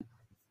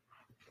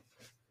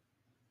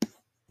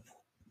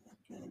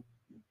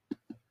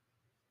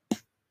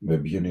Mes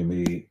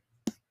bien-aimés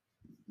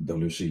dans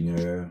le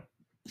Seigneur,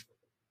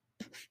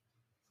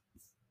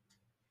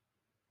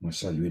 moi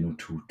salue nous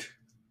toutes.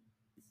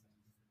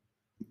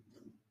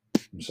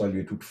 Nous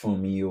saluons toute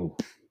famille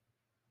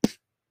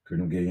que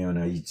nous gagnons en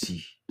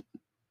Haïti.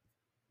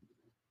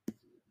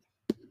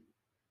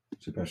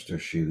 C'est Pasteur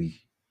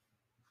Chéri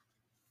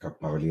qui a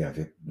parlé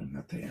avec nous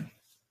matin.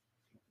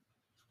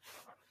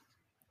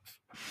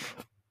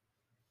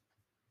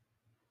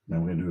 Nous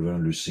sommes devant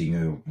le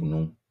Seigneur pour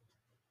nous.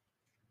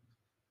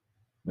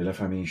 Mais la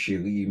famille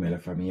Chéri, mais la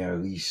famille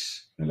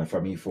Harris, mais la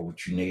famille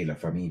Fortuné, la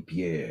famille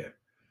Pierre,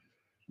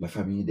 la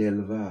famille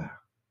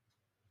Delva,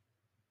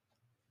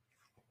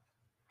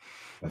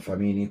 la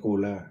famille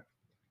Nicolas,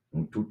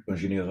 nous toutes en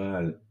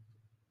général,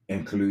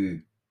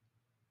 inclus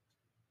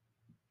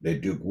les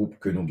deux groupes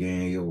que nous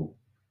gagnons.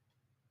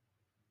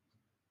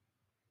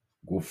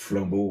 Groupe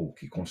Flambeau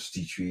qui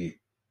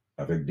constitué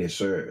avec des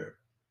sœurs,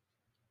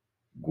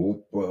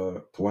 groupe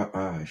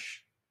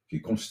 3H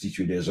qui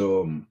constitue des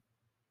hommes,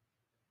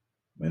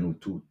 mais nous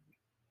tous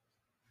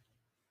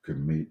que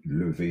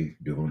lever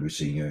devant le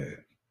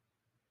Seigneur,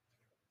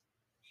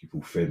 qui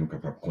pour faire nous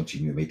capables de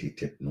continuer à mettre les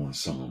têtes nous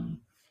ensemble,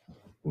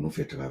 pour nous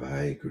faire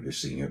travail que le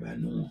Seigneur bat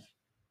nous.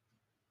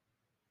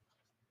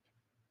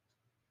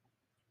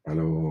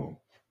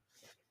 Alors,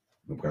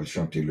 nous allons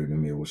chanter le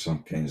numéro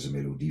 115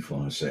 Mélodie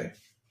français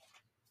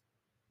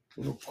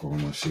pour nous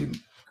commencer le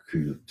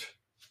culte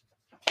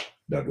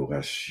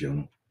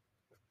d'adoration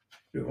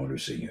devant le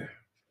Seigneur.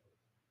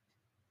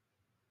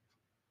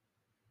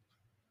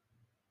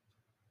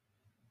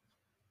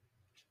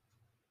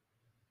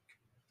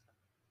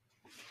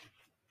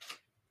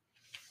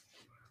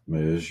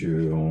 Mes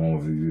yeux ont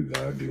vu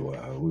la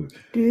gloire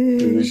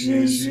de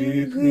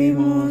Jésus-Christ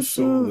mon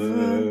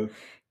sauveur,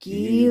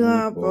 qui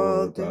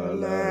remporte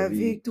la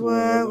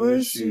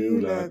victoire sur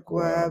la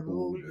croix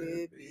pour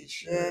le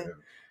pécheur.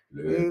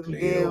 Le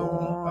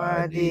clairon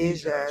a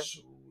déjà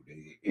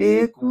sonné.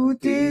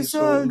 Écoutez,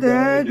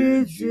 soldats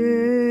de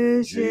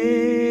Dieu,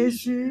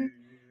 Jésus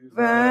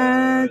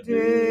va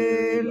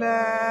de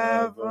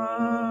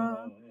l'avant.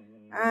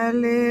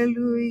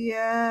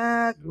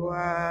 Alléluia,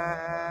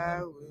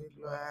 gloire,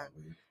 gloire.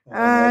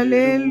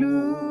 Alléluia,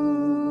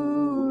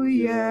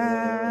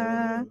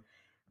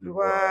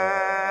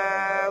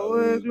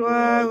 gloire,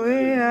 gloire,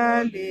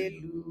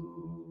 alléluia.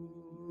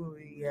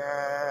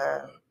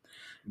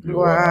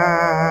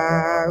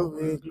 Gloire,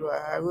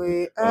 gloire,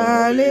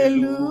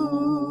 alléluia.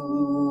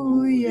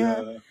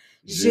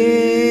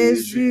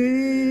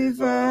 Jésus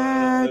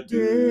va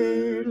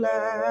de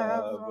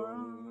l'avant.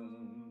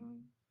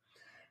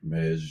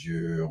 Mes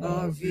yeux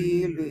ont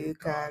vu le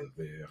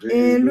calvaire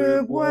et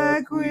le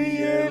bois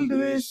cruel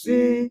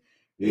dressé,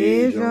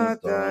 et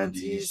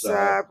j'entendis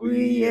sa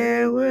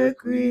prière,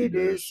 cri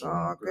de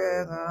son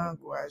cœur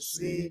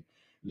angoissé.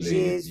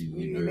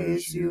 Jésus met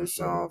sur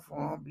son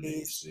front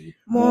blessé,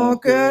 mon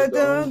cœur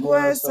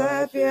d'angoisse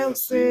a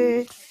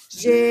percé.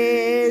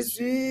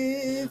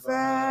 Jésus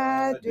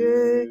va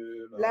de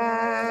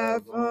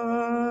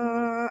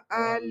l'avant.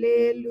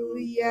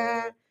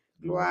 Alléluia,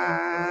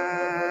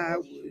 gloire,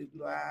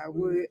 gloire,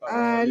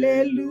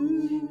 alléluia,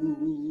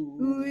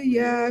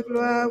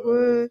 gloire,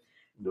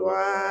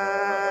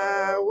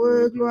 gloire,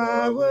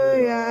 gloire,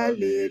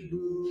 alléluia.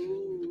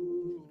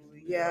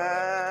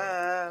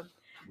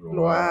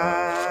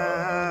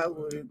 Gloire,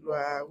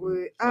 gloire,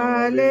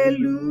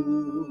 alléluia.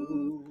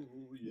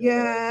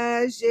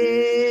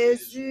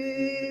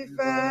 Jésus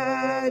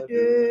va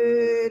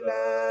de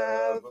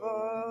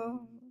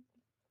l'avant.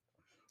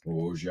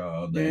 Au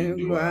jardin,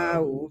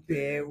 gloire au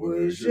Père,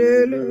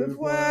 je le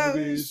vois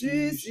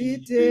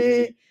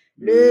ressusciter.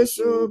 Le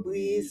sceau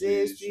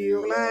brisé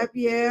sur la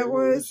pierre,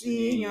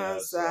 signant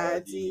sa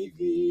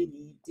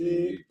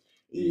divinité.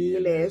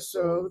 Il est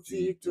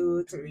sorti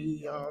tout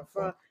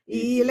triomphant,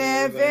 il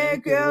est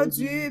vainqueur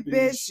du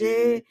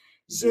péché.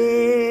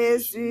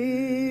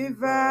 Jésus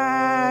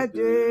va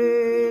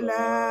de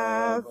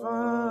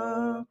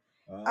l'avant.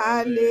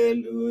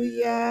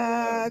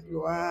 Alléluia,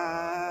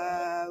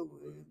 gloire,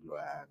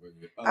 gloire.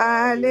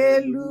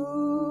 Alléluia,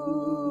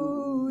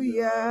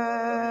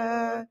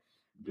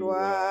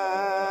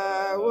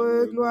 gloire,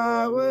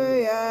 gloire,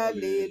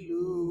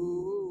 alléluia.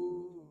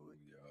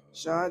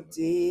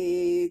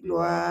 Chantez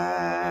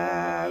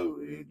gloire,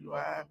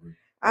 gloire.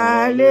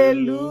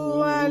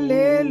 Alléluia,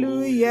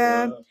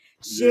 alléluia.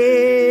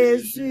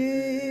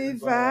 Jésus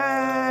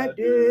va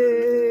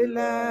de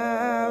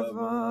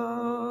l'avant.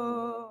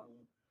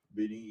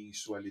 béni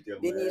soit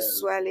l'Éternel. Béni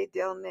soit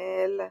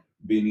l'Éternel.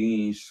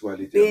 Béni soit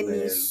l'Éternel.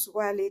 Béni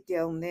soit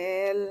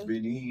l'Éternel.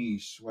 Béni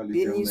soit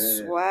Béni l'Éternel.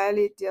 soit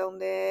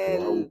l'Éternel.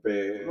 Gloire au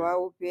Père. Gloire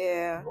au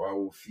Père. Gloire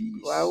au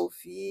Fils. Gloire au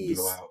Fils.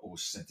 Gloire au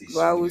Saint-Esprit.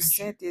 Gloire au de Dieu.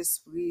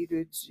 Saint-Esprit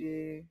de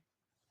Dieu.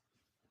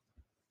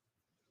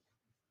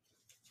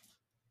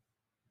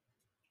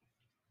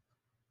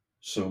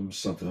 Psaume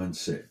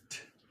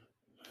 137.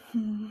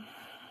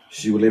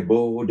 Sur les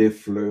bords des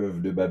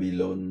fleuves de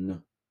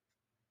Babylone,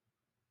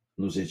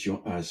 nous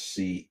étions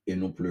assis et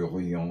nous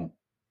pleurions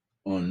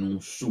en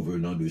nous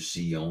souvenant de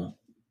Sion.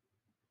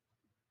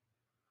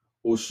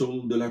 Au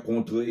sol de la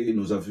contrée,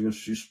 nous avions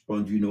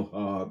suspendu nos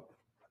harpes.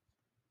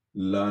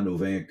 Là, nos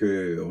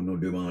vainqueurs nous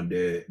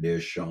demandaient des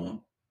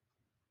chants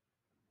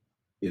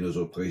et nos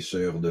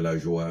oppresseurs de la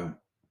joie.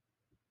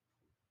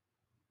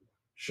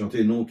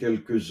 Chantez-nous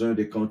quelques-uns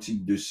des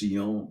cantiques de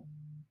Sion.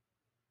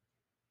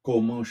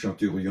 Comment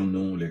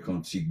chanterions-nous les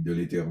cantiques de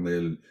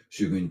l'Éternel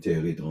sur une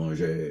terre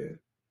étrangère?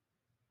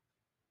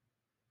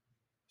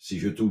 Si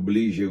je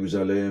t'oublie,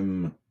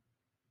 Jérusalem,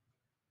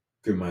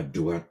 que ma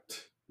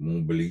droite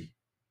m'oublie,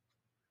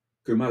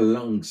 que ma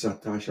langue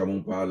s'attache à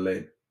mon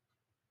palais.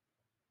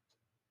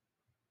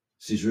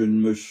 Si je ne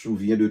me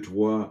souviens de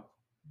toi,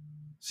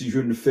 si je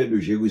ne fais de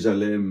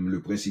Jérusalem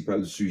le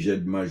principal sujet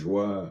de ma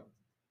joie,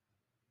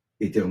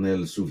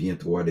 Éternel,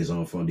 souviens-toi des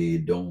enfants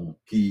d'Édom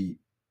qui,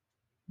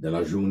 dans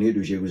la journée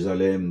de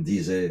Jérusalem,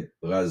 disaient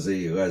 «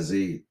 Rasez,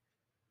 rasez »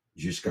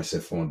 jusqu'à ses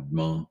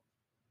fondements.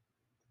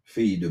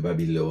 Fille de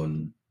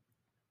Babylone,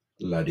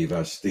 la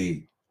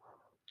dévastée,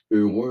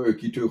 heureux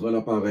qui te rend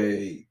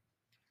l'appareil,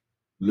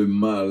 le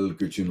mal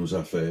que tu nous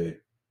as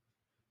fait,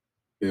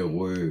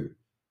 heureux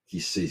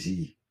qui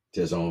saisit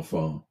tes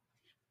enfants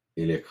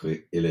et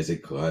les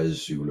écrase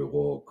sur le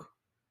roc.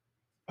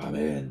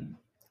 Amen.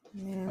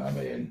 Amen.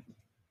 Amen.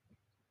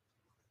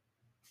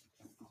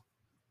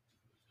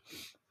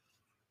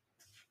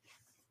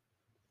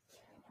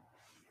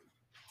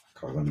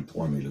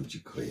 Quarante-trois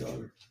mélodies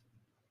créoles.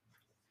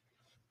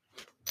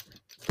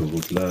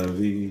 Toute la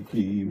vie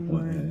qui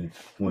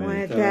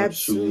Moi t'ap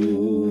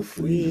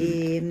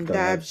soufri,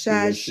 m'tap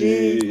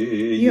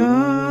cherché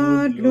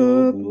yon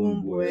l'eau pour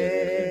m'boire,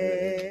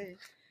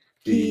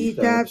 qui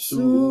t'ap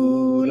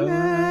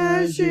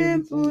soulagé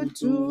pour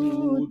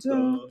tout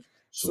temps,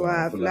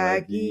 soif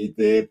la qui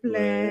te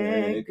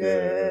plein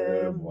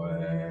cœur moi.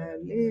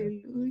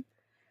 Alléluia.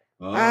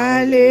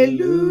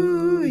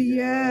 Alléluia,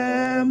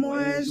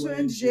 moi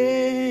joins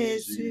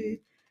Jésus,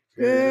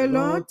 que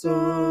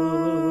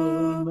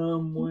longtemps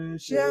moi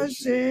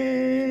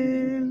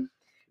cherché.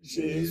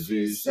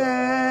 Jésus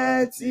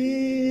satisfait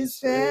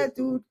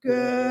tout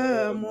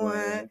cœur moi,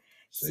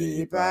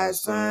 c'est pas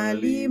sans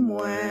lui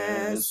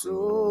moi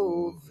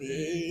sauvé.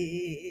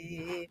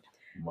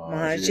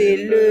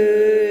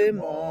 Mangez-le,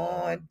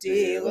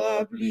 montez,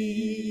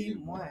 rempli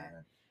moi.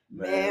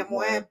 Mais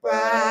moi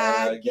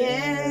pas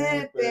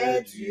gain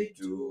perdu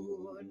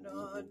tout,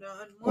 non,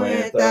 non,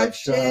 moi t'as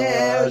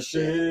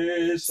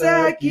cherché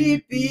ça qui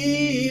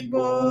pi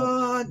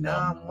bon,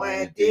 non,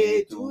 moi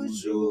t'es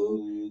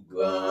toujours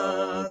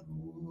grand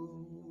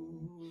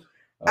goût.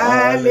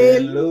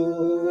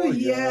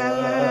 Alléluia,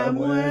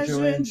 moi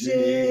joins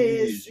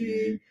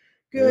Jésus,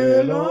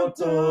 que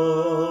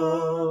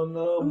longtemps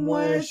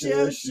moi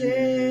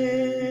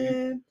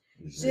cherché.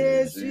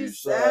 Jésus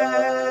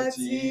satisfait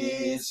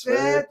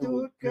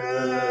tout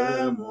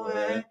cœur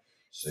moi,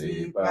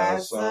 c'est pas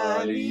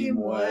sans lui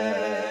moi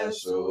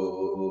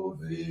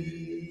sauvé.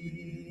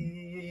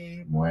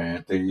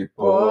 Moi t'es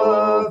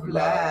pauvre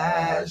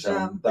la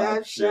jambe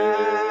t'a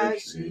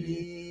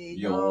cherché,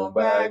 yon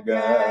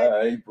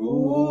bagay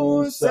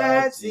pour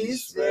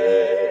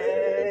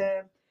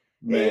satisfaire.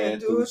 Mais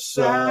tout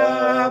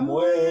ça,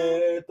 moi,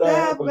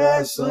 t'as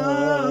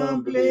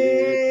rassemblé,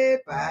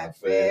 pas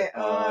fait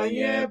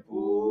rien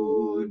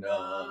pour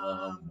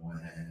non, moi.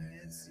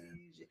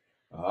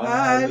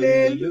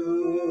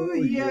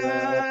 Alléluia,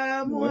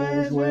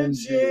 moi, joins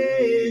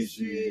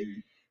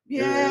Jésus,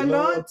 bien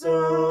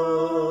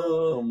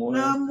longtemps,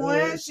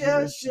 moi,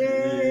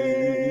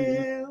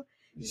 cherché.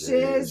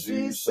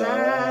 Jésus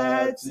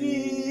satisfait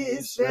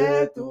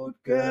tout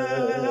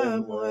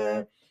cœur,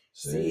 moi.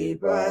 C'est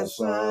pas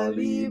sans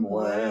lui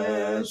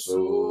moi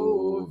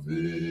sauvé.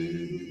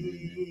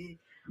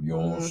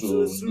 Yon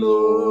sous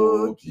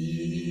l'eau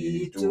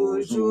qui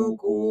toujours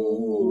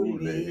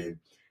coule,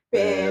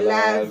 paix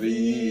la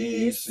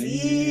vie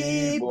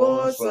si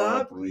bon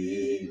sans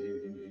prix.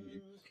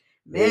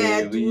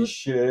 Mais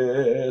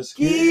richesse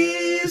qui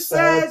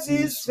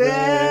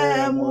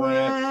satisfait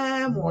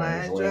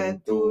moi joins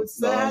tout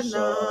ça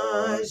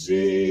dans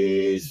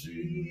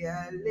Jésus.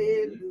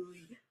 Alléluia.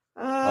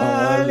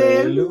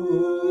 Alléluia,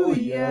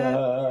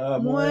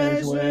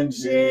 moi joins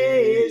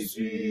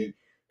Jésus,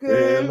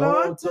 que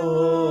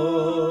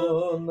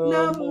longtemps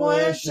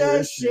moi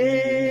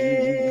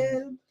cherché.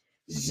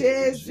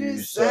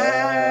 Jésus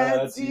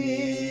satisfait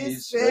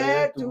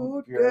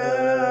tout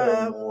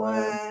cœur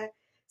moi,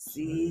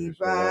 si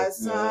pas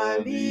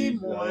sans lui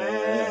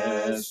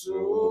moi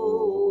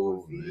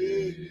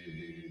sauvé.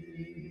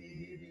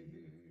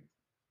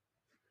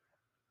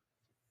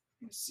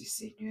 Merci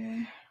Seigneur.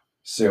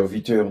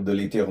 Serviteur de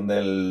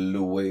l'Éternel,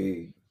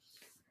 louez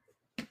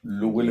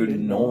le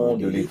nom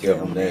de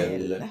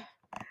l'Éternel.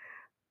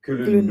 Que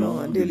le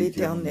nom de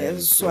l'Éternel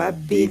soit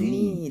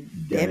béni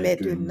dès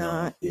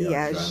maintenant et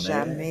à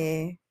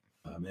jamais.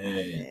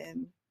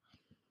 Amen.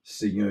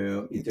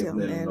 Seigneur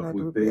éternel,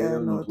 notre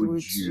Père, notre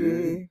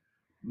Dieu,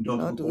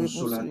 notre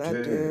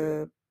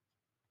consolateur,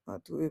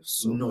 notre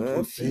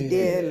sauveur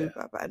fidèle,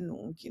 Papa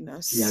nous qui dans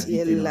le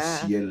ciel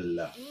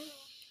là.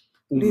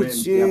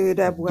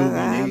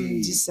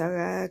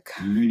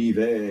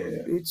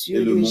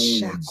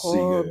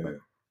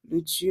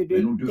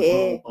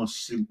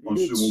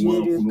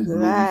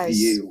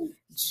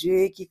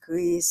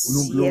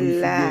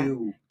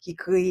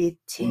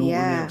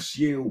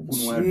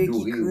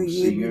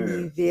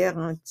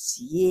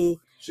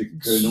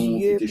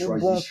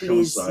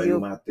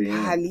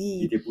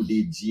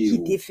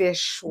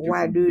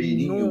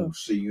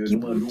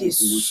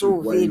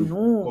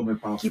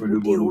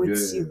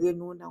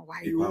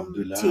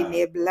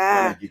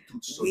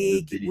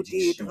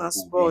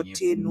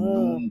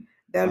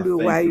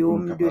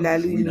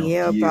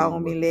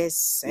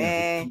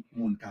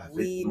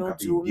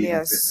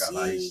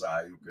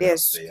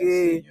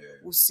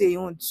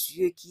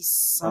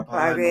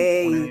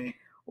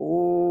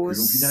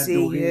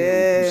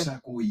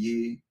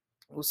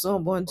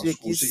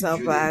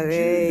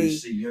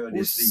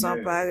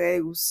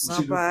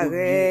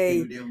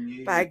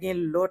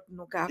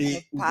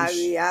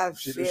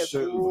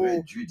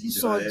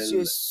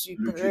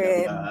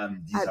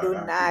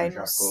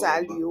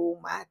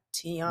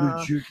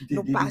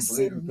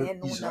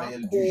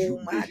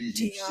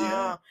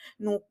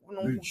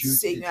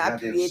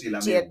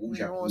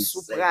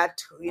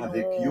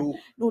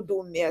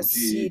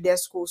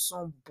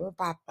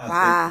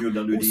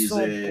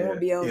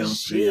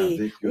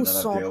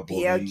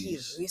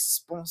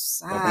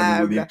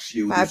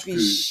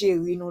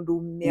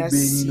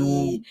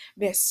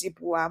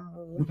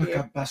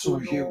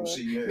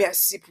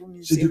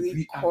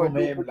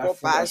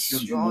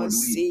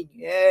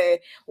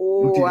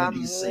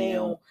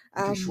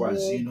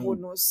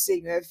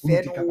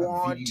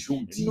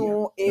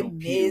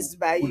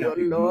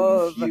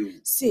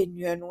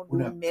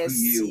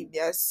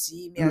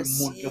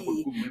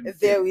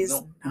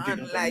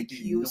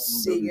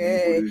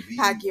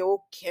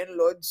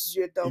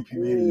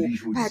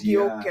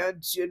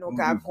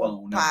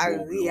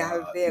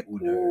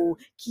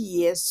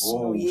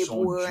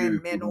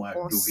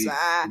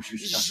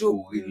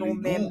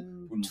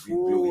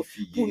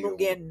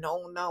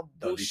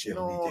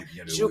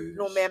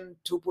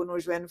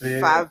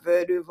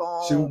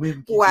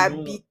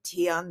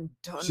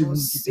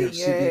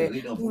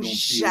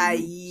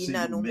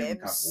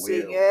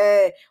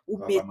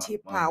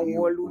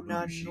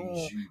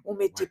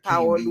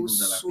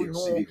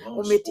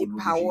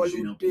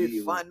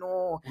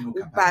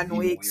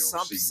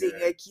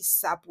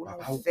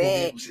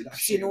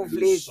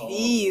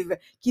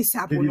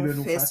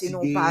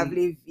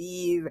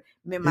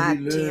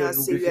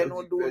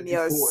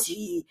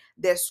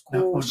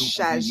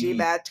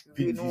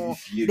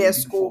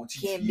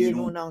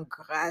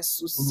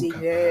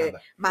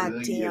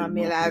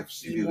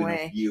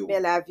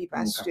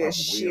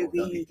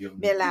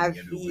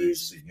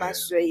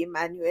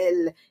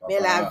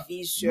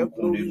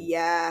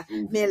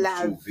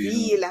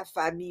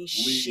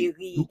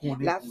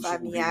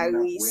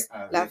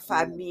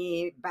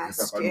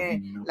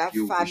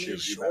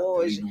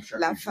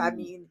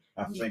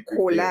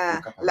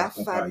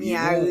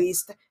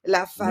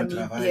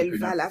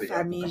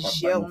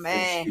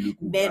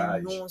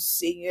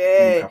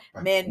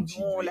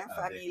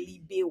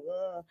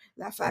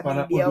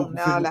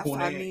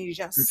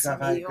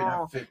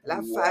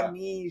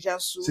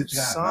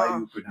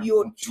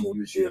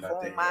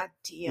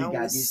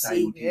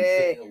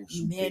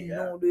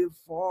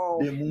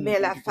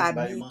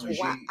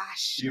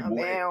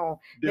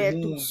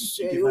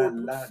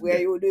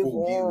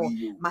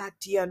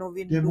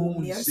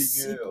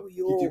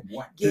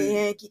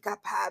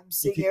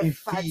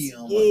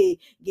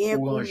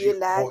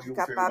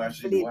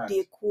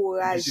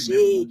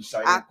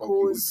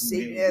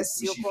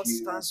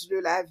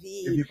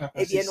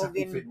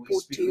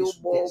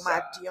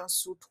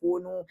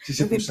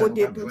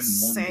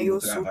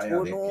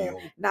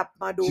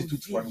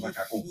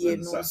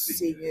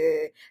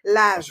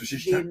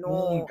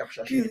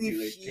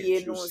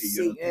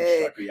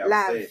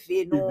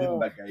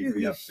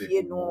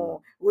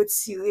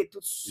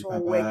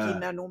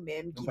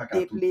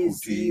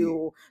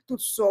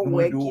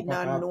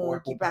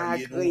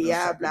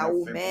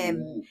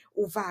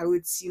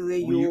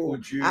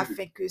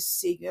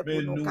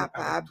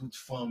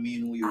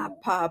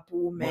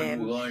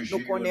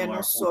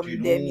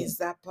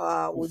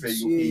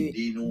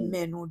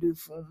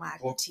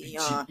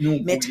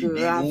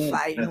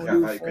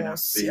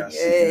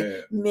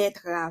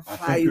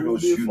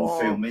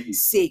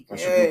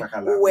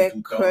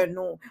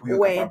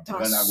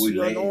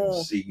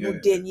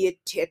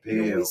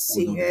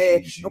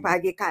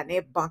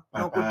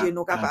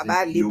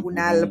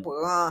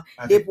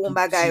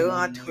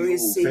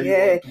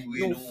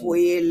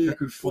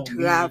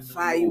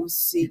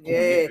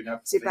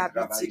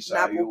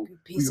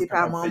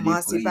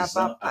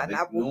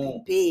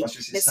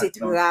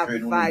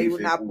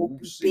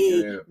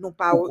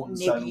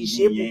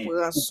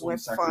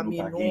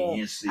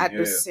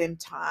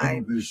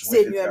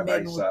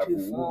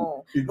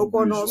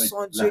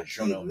 reconnaissons Dieu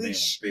qui est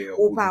riche,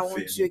 ou pas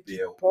un Dieu qui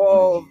est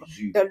pauvre.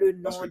 Dans le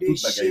nom de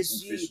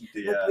Jésus,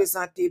 nous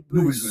présentons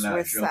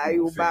besoin ça,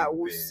 ou bah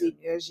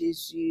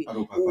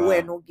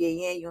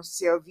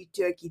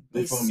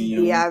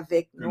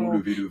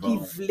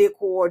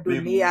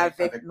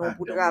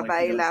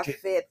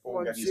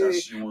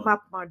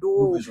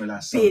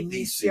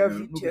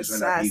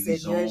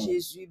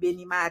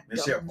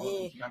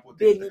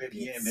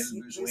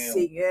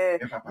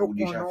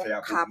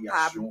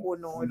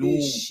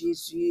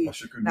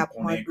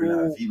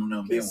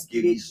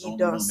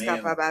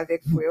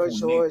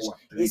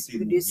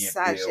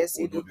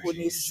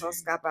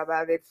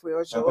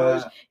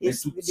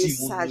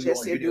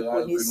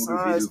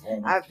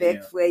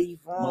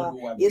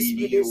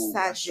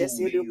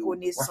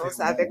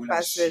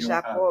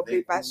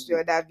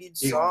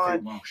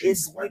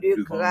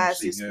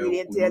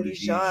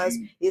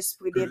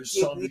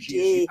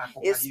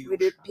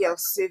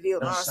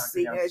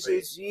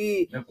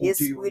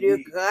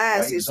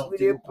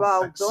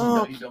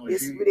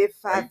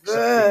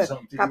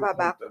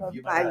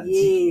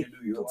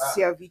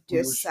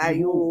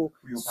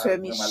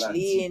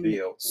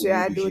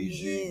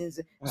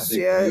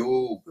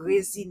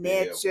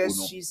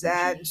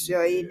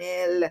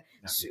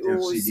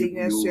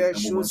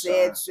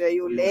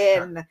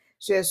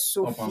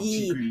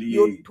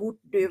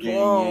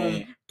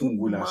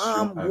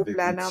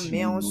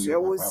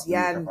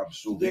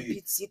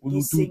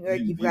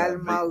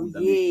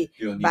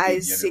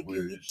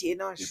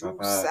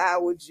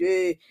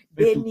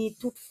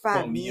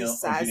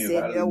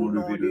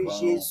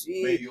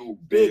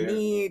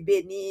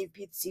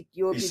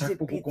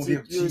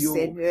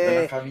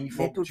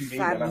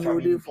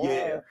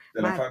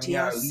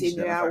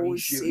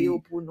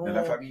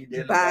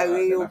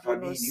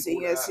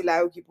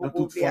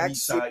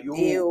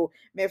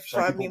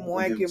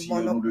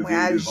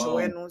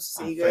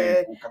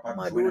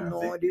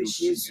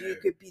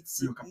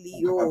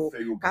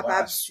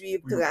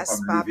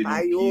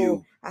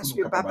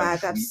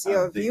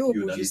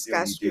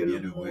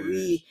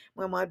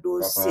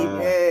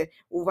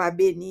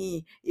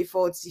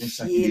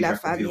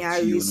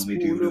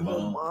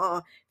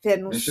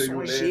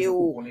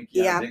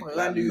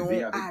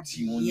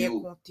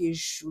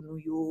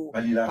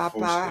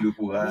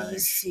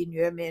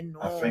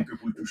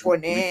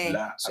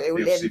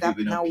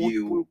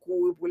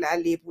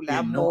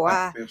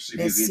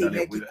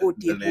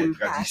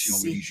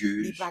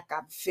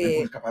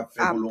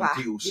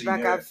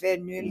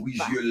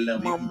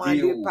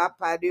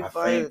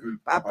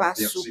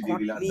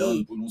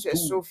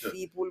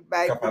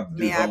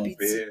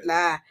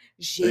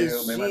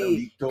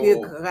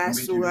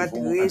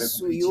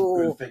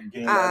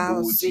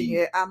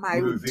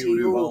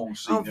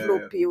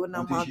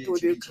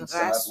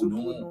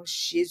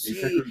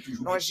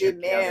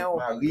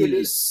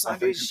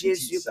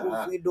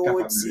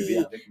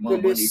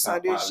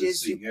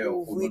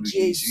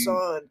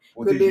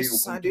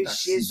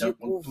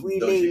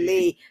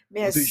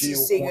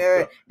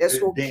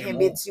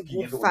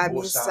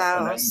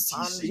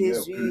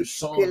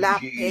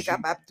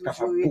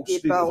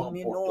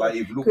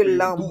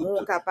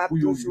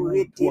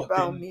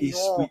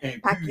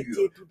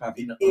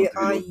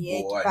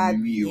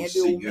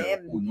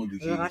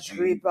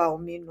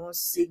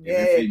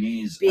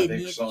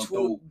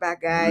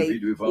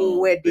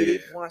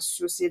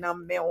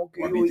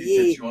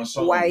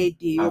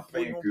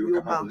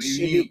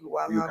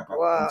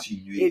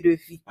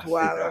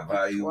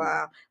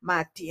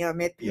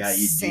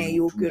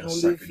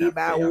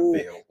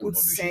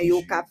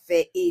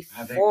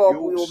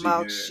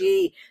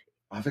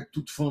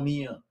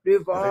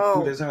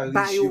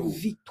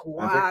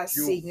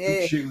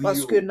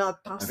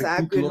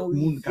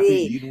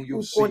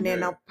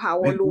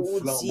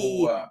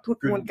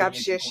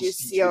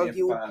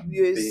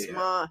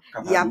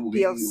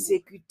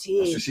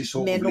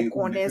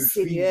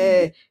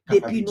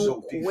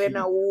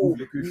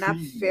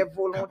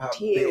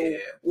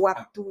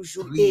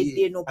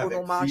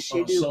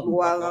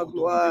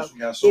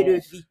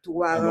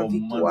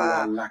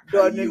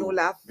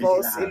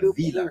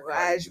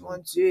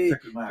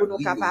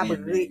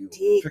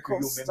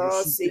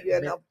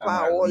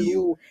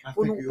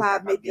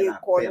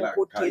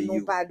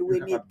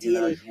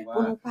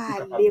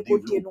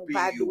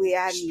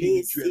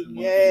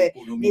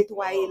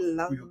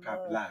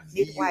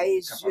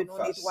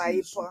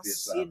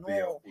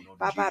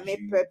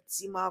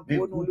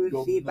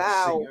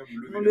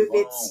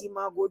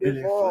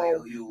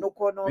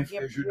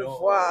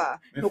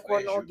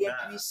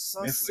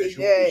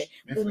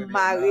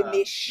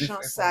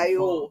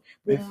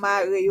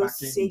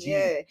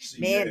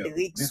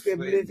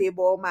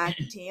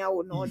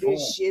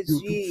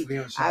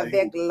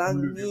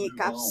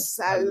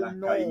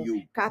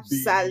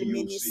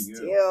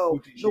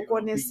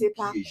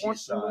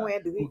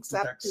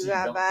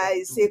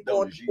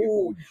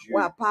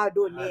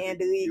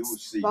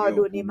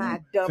pardonner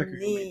madame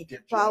ni,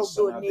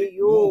 pardonner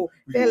yo,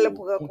 fais-le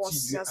prendre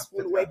conscience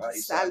pour le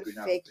qui ça le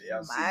fait qui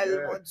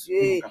mal, mon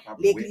Dieu.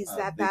 L'église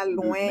a ta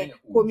loin,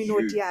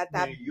 communauté a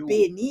ta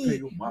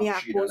béni, mais à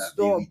cause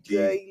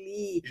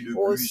d'orgueil,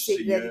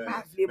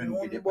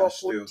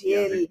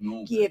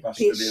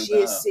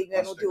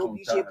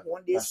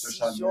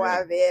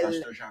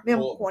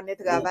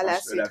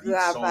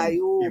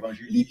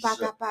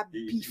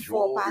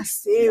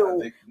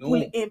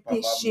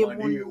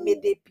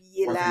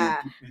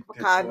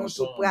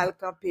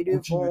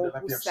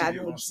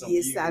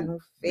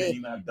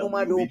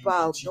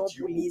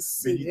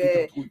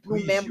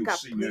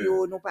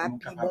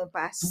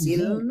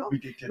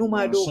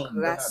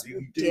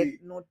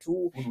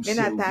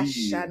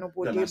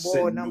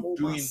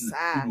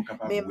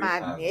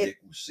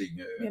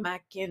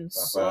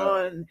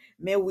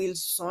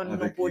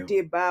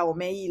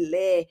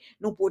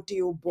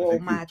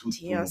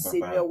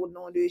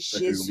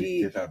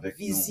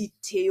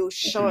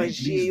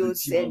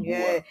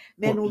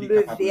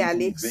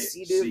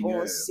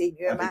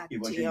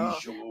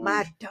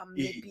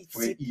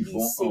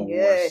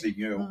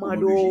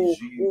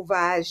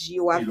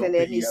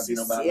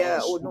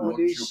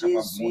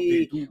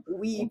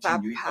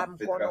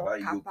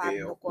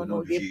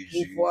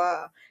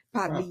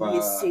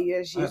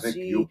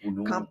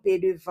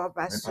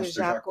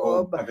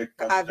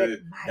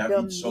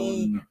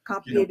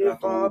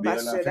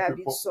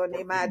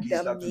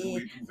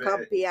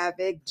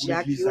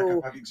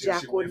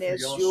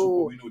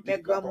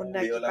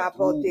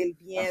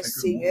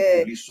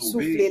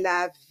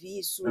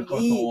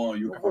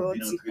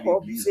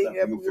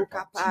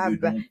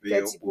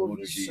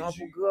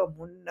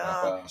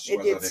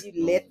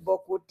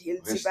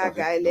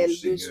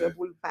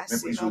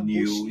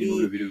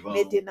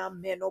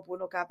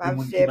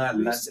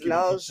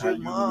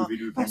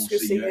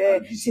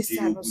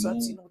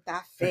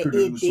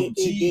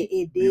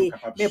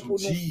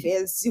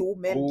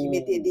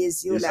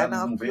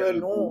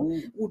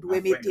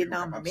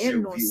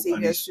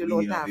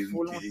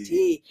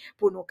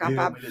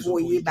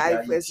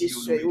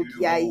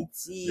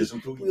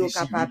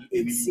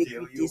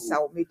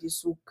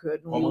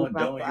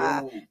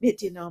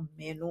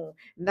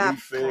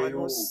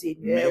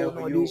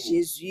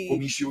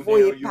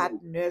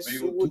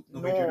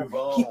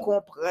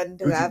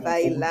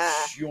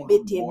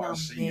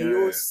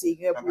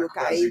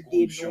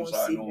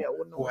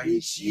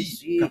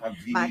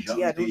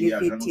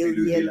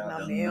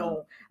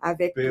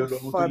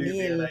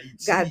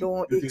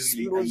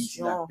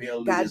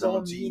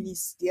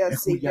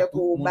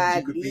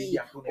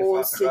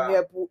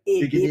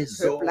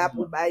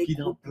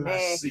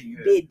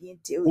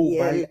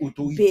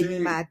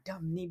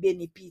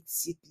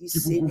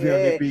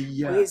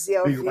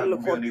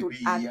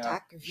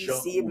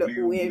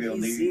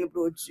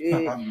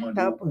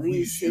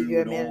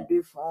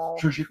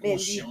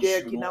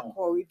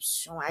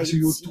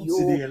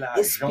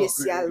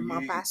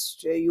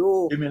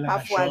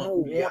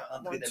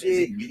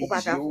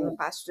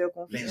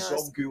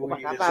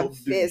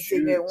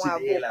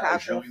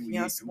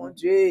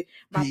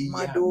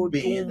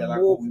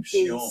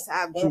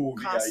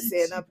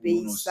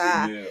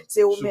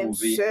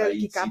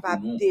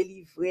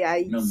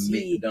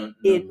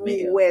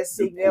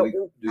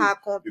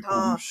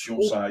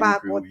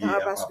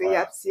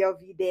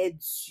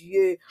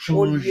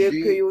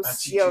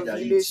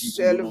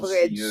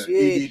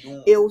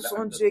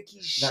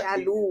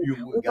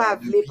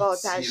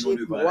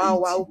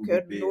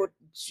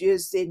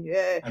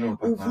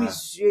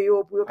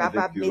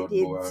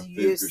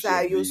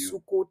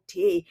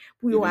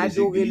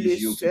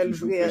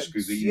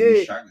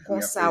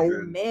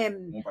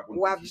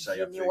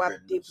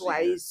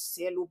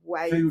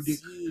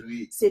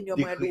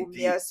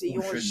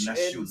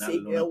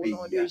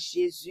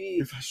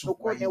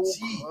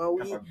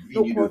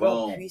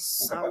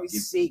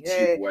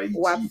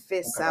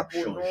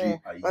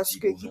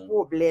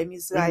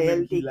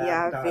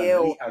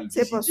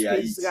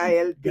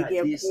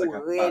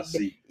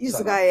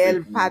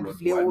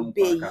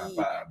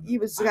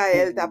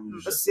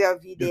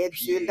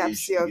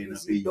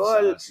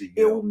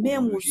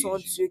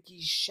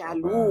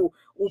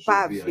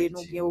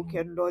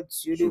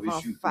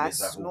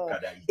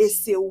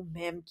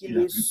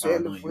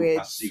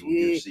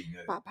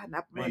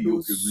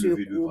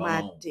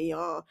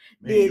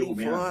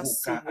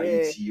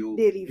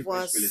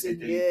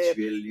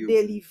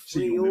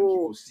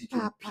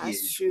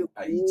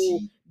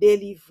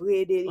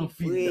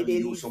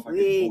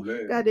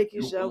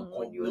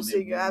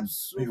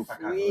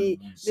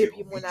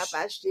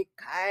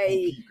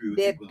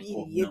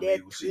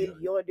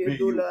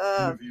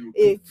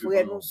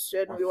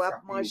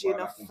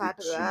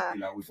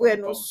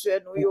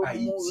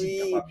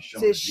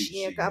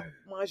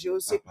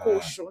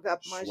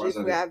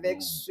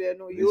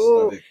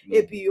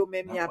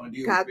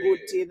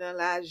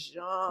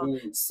 l'argent.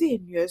 Oh,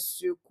 Seigneur,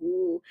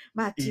 secours. aidez-nous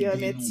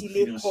Maternité,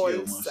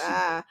 l'école, financièrement, Seigneur.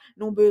 ça.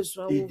 Nous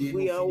besoin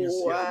ouvrir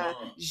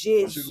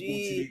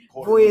Jésus,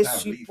 voyez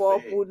support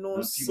pour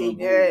nous,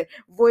 Seigneur,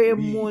 voyez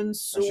moun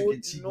sous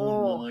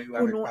nous,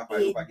 pour nous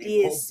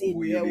aider,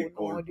 Seigneur,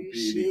 au nom de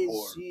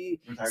Jésus.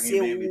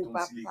 C'est où,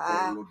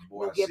 papa, nous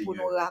pour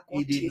nous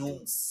raconter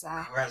tout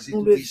ça.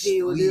 Nous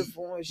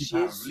devons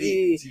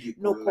Jésus,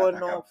 nous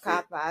connaissons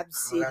capables,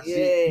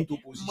 Seigneur.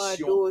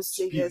 Mando,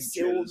 Seigneur,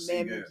 c'est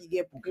vous-même qui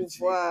avez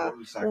pouvoir,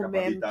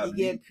 vous-même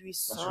qui avez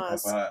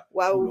puissance.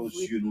 Waouh,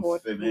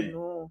 porte pour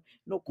nous.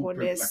 Nous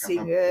connaissons,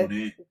 Seigneur,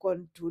 nous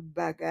connaissons toute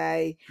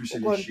bagaille,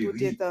 nous connaissons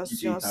toute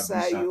intention,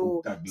 ça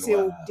yo. C'est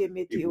où te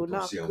mettez au nom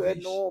que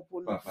nous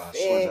pour nous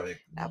faire.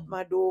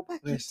 Mando, pas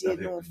quitter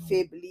nous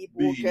faiblis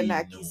pour aucune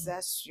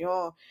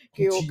accusation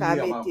que vous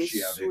mettez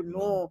sous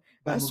nous.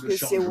 Parce que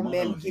c'est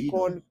vous-même qui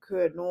compte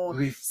que nous,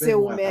 c'est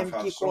vous-même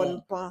qui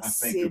compte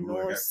penser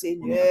nous,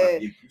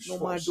 Seigneur. Nous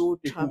demandons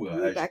tant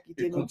plus, pas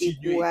quitter nous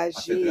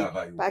décourager,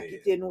 pas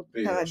quitter nous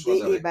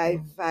tendre et by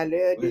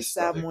valeur de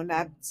ça, mon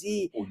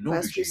abdi,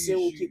 parce que c'est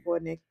vous qui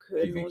connaissez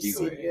que nous,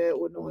 Seigneur,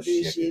 au nom de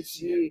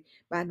Jésus.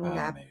 Bah, nous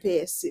la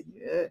paix,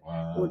 Seigneur,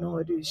 au nom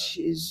de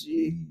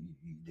Jésus.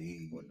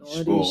 Au nom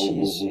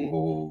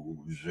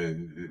de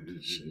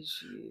Jésus.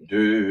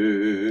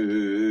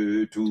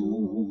 De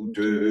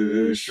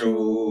toutes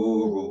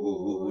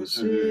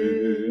choses,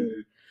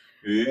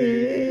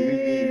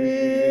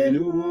 et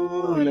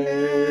nous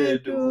les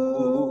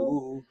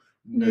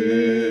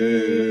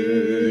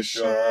de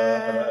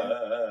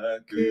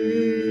chaque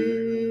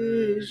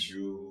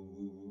jour.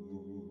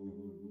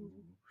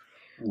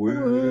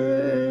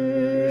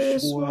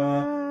 Reçois,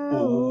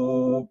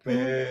 ô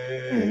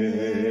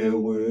Père,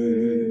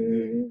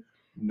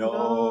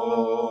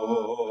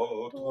 notre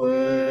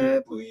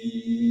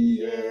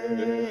prière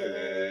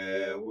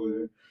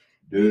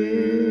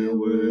de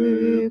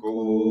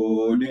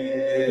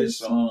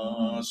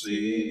reconnaissance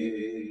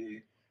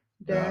et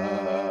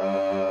d'amour.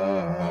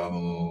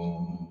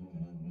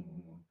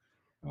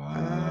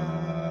 Amen.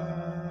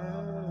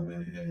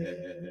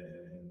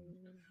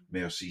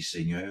 Merci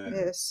Seigneur.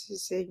 Merci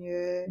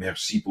Seigneur.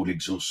 Merci pour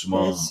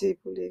l'exaucement. Merci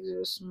pour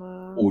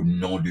l'exaucement. Au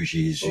nom de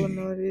Jésus. Au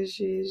nom de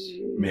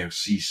Jésus.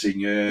 Merci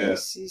Seigneur.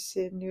 Merci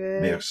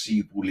Seigneur.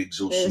 Merci pour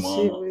l'exaucement.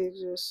 Merci pour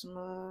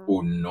l'exaucement.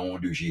 Au nom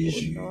de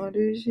Jésus. Au nom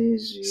de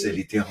Jésus. C'est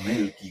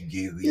l'Éternel qui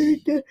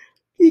guérit.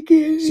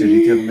 C'est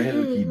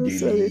l'Éternel qui délivre.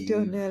 C'est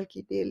l'Éternel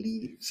qui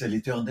délivre. C'est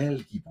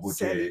l'Éternel qui C'est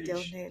protège.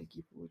 l'Éternel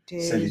qui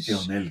protège. C'est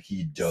l'Éternel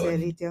qui donne. C'est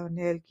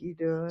l'Éternel qui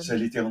donne. C'est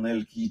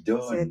l'Éternel qui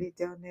donne. C'est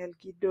l'Éternel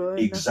qui donne.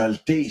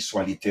 Exalté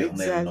soit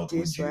l'Éternel notre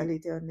Dieu. Soit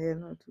l'Éternel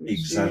notre Dieu.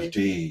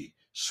 Exalté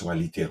soit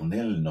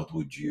l'Éternel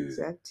notre Dieu.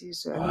 Exalté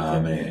soit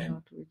Amen. l'Éternel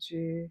notre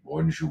Dieu.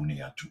 Bonne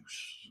journée à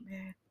tous.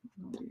 Amen.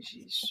 Au nom de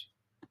Jésus.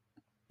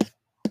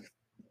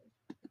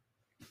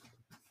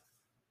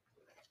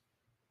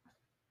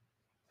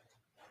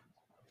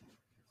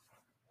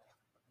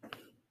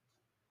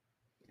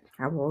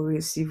 Avoir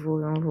reçu vos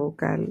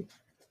vocal.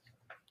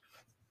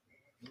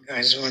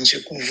 Gazon de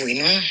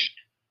couvrir nous.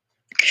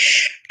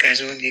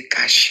 Gazon de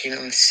cacher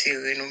nous,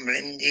 serrer nous,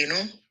 blender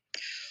nous.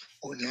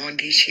 Au nom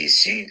de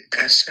Jésus,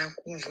 gazon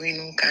couvrir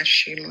nous,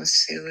 cacher nous,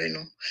 serrer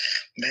nous,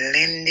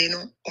 blender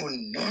nous. Au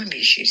nom de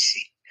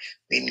Jésus.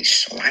 Béni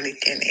soit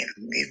l'Éternel,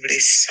 vive le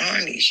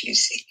sang de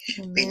Jésus.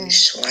 Béni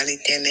soit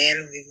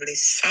l'Éternel, vive le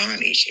sang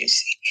de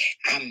Jésus.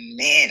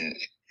 Amen.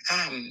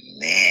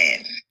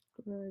 Amen.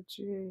 Gloire à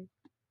Dieu.